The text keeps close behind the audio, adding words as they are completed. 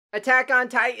Attack on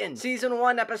Titan, Season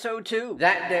 1, Episode 2.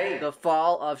 That day, the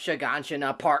Fall of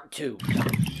Shiganshina, Part 2.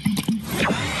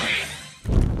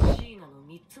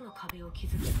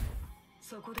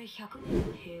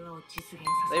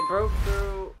 They broke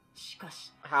through...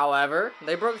 However,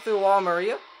 they broke through Wall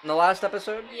Maria in the last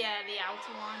episode. Yeah, the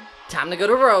outer one. Time to go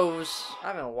to Rose.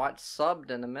 I haven't watched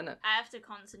subbed in a minute. I have to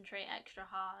concentrate extra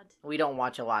hard. We don't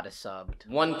watch a lot of subbed.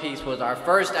 One Piece was our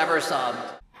first ever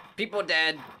subbed. People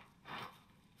dead.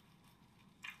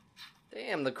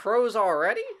 Damn, the crows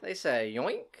already? They say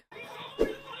yoink.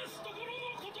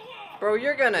 Bro,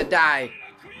 you're gonna die.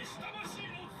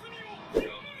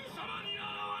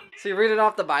 See, read it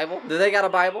off the Bible. Do they got a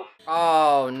Bible?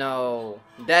 Oh no.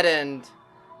 Dead end.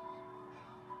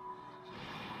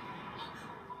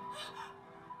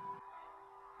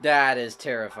 That is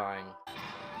terrifying.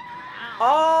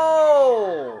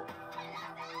 Oh!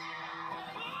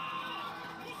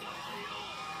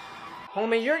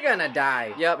 Homie, you're gonna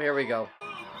die. Yep, here we go.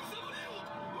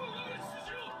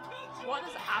 What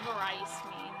does avarice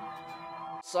mean?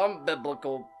 Some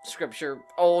biblical scripture.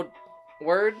 Old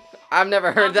word? I've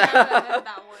never heard I've that. never heard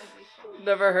that word before.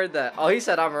 Never heard that. Oh, he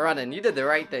said I'm running. You did the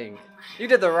right thing. You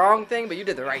did the wrong thing, but you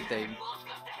did the right thing.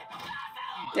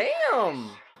 Damn!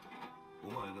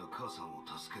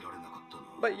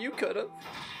 But you could've.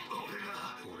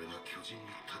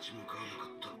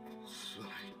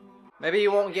 Maybe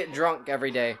you won't get drunk every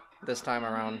day this time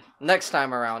around. Next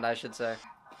time around, I should say.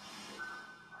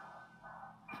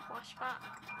 Flashback.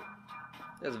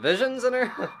 There's visions in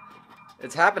her?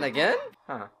 It's happened again?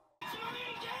 Huh.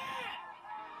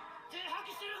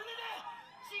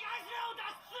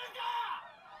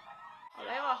 Oh,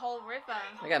 they have a whole river.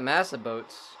 They got massive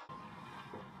boats.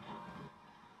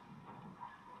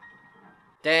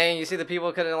 Dang, you see the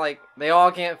people couldn't, like, they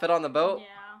all can't fit on the boat? Yeah.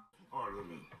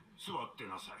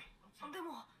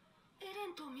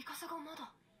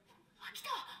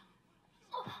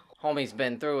 Homie's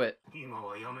been through it.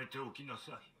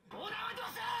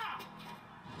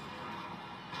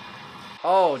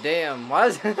 Oh, damn. Why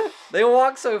is they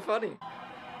walk so funny?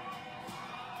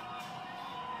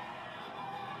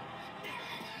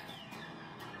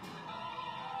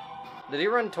 Did he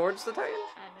run towards the Titan?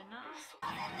 I don't know.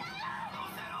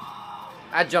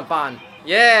 I'd jump on.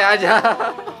 Yeah,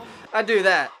 I'd do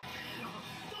that.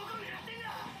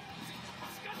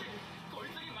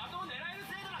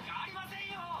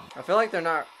 I feel like they're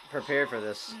not prepared for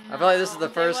this. No, I feel like this is the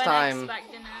first time.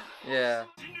 Yeah.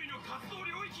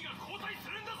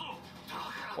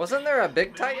 Wasn't there a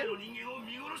big Titan?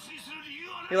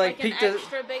 He like peeked an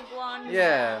extra big one.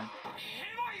 Yeah.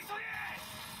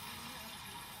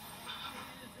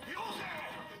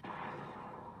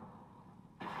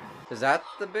 Is that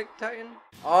the big Titan?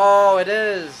 Oh, it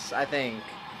is, I think.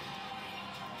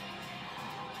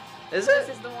 Is it?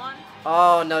 This is the one?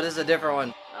 Oh, no, this is a different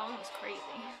one. That one was crazy.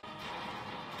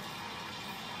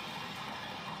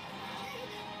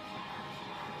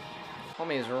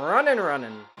 Homie's running.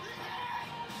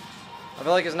 I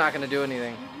feel like it's not gonna do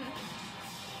anything.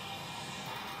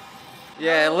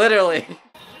 Yeah, literally.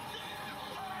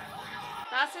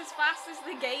 That's as fast as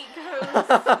the gate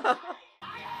goes.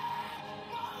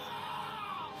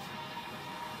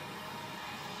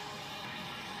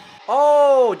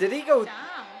 Oh, did he go? Damn.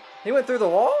 He went through the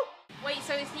wall? Wait,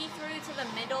 so is he through to the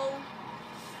middle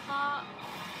part?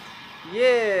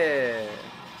 Yeah.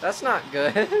 That's not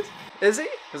good. Is he?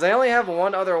 Because they only have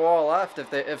one other wall left,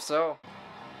 if so.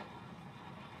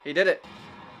 He did it.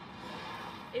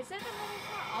 Is it the middle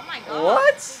part? Oh my god.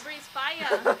 What? He breathes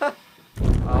fire.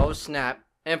 Oh, snap.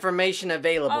 Information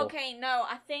available. Okay, no,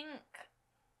 I think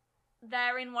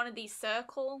they're in one of these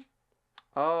circle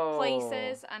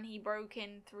places, and he broke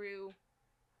in through,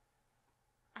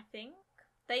 I think.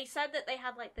 They said that they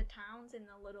had, like, the towns in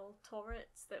the little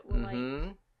turrets that were,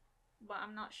 like, but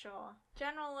I'm not sure.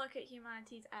 General look at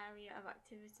humanity's area of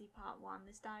activity, part 1.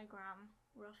 This diagram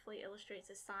roughly illustrates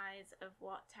the size of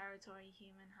what territory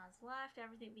human has left.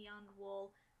 Everything beyond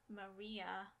Wall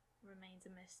Maria remains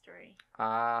a mystery.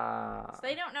 Ah. So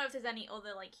they don't know if there's any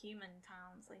other, like, human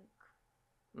towns, like,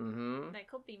 there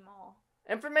could be more.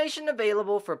 Information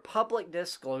available for public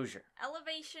disclosure.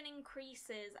 Elevation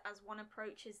increases as one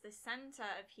approaches the center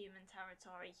of human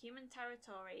territory. Human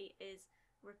territory is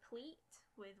replete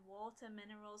with water,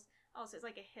 minerals. Oh, so it's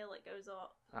like a hill it goes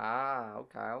up. Ah,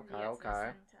 okay.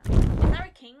 Is there a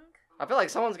king? I feel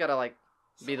like someone's gotta, like,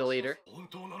 be the leader.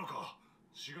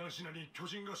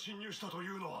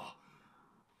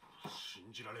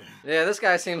 Yeah, this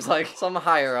guy seems like some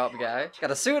higher up guy.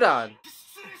 Got a suit on.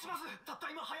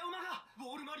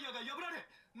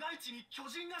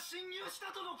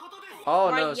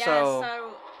 Oh right, no, yeah,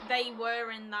 so they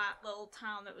were in that little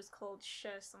town that was called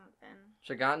something.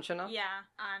 Shiganshina? Yeah,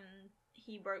 and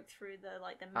he broke through the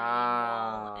main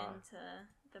wall into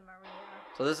the Maria.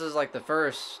 So this is like the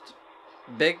first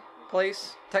big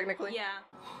place, technically? Yeah.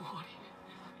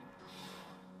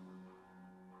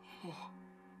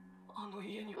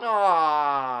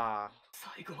 Aww.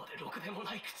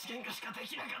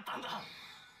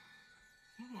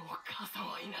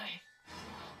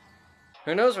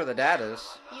 Who knows where the dad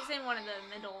is? He's in one of the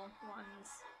middle ones.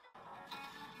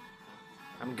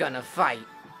 I'm gonna fight.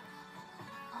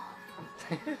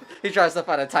 He tries to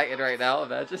fight a Titan right now,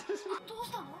 imagine.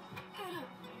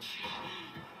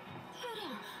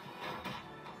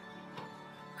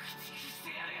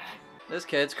 This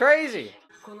kid's crazy.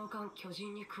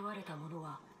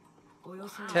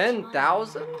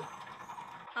 10,000?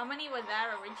 How many were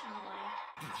there originally?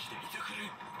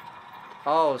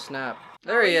 Oh snap.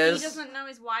 There he is. He doesn't know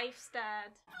his wife's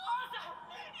dead.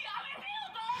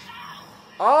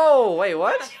 Oh, wait,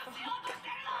 what?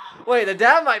 Wait, the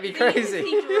dad might be crazy. Is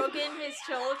he drugging his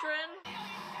children?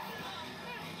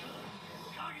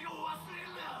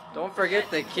 Don't forget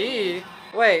the key.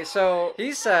 Wait, so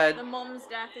he said the mom's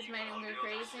death has made him go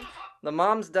crazy. The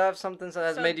mom's death something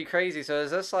has made you crazy. So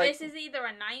is this like this is either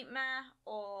a nightmare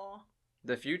or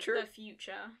the future? The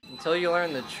future. Until you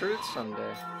learn the truth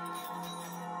someday.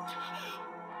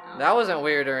 That wasn't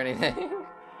weird or anything.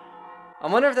 I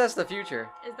wonder if that's the future.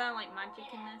 Is there like magic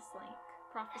in this, like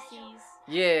prophecies?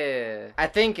 Yeah, I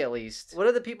think at least. What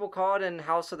are the people called in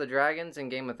House of the Dragons and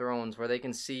Game of Thrones where they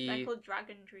can see? They're called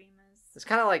dragon dreamers. It's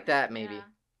kind of like that, maybe. Yeah.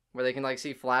 Where they can like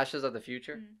see flashes of the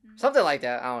future. Mm-hmm. Something like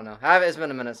that. I don't know. It's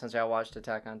been a minute since I watched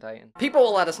Attack on Titan. People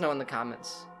will let us know in the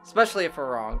comments, especially if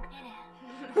we're wrong.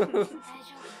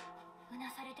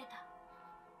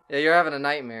 Yeah, you're having a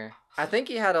nightmare. I think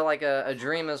he had a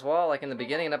dream as well, like in the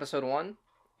beginning in episode 1.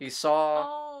 He saw.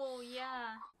 Oh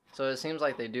yeah. So it seems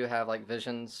like they do have like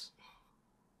visions.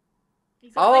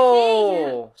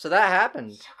 Oh, so that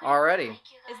happened already.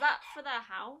 Is that for their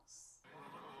house?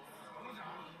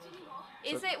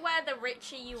 Is it where the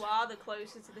richer you are, the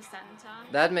closer to the center?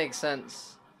 That makes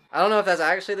sense. I don't know if that's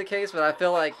actually the case, but I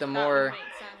feel like the more... That would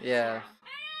make sense, yeah.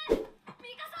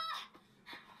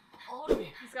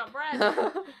 He's got bread.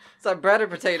 It's like bread or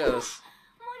potatoes?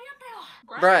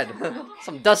 Bread.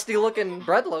 Some dusty looking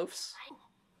bread loaves.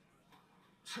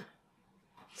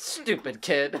 Stupid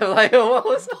kid. Like, what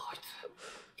was that?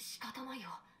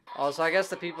 Also, I guess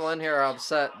the people in here are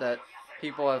upset that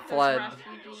people have fled.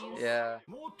 Yeah.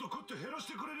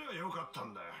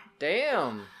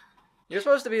 Damn. You're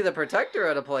supposed to be the protector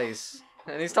of the place.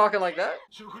 And he's talking like that?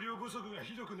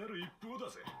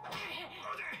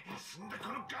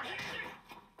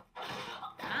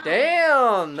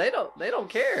 Damn, they don't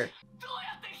care.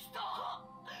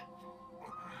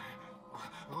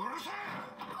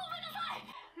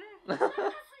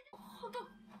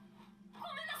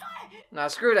 Nah,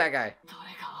 screw that guy.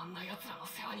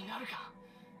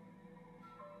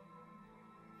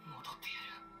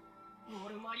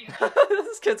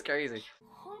 This kid's crazy.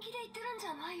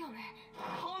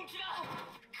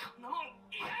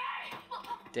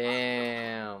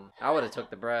 Damn. I would have took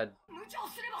the bread.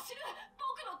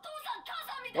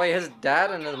 Wait, his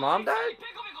dad and his mom died?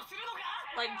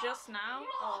 Like just now?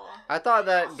 Oh. I thought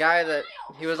that guy that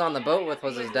he was on the boat with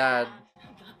was his dad.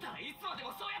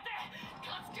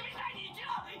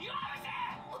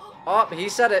 Oh, he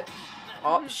said it.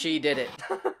 Oh, she did it.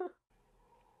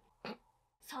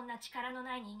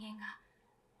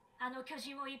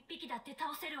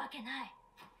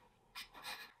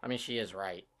 I mean, she is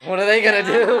right. What are they gonna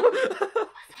do?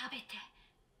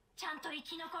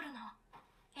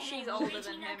 She's older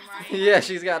than him, right? Yeah,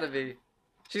 she's gotta be.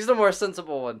 She's the more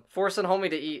sensible one. Forcing homie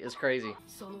to eat is crazy.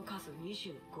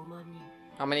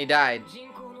 How many died?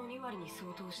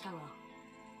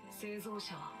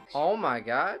 Oh my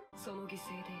god.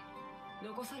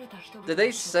 Did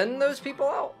they send those people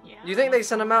out? Yeah. You think they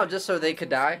sent them out just so they could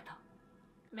die?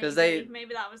 Because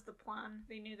maybe that was the plan.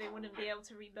 They knew they wouldn't be able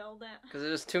to rebuild it. Because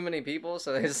there's too many people,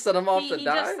 so they just sent them off to die? He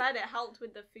just said it helped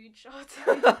with the food shortage.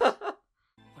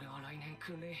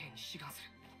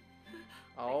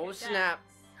 Oh snap.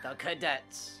 The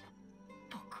cadets.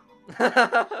 So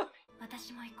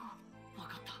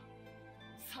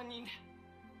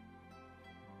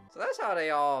that's how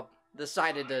they all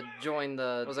decided to join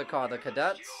the, what's it called, the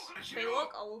cadets? They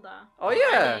look older. Oh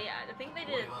yeah! I think they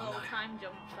did a little time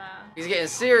jump there. He's getting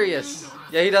serious.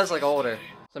 Yeah, he does look older.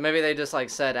 So maybe they just like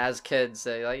said as kids,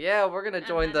 they like, yeah, we're gonna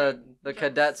join the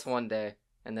cadets one day.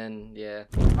 And then, yeah.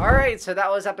 Alright, so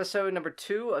that was episode number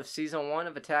 2 of Season 1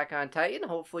 of Attack on Titan.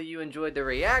 Hopefully you enjoyed the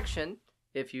reaction.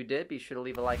 If you did, be sure to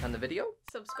leave a like on the video.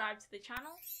 Subscribe to the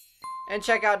channel. And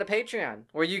check out the Patreon,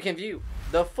 where you can view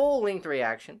the full-length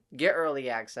reaction, get early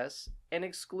access, and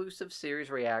exclusive series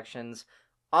reactions,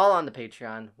 all on the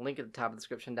Patreon. Link at the top of the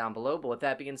description down below. But with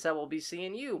that being said, we'll be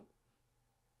seeing you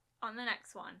on the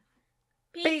next one.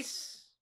 Peace.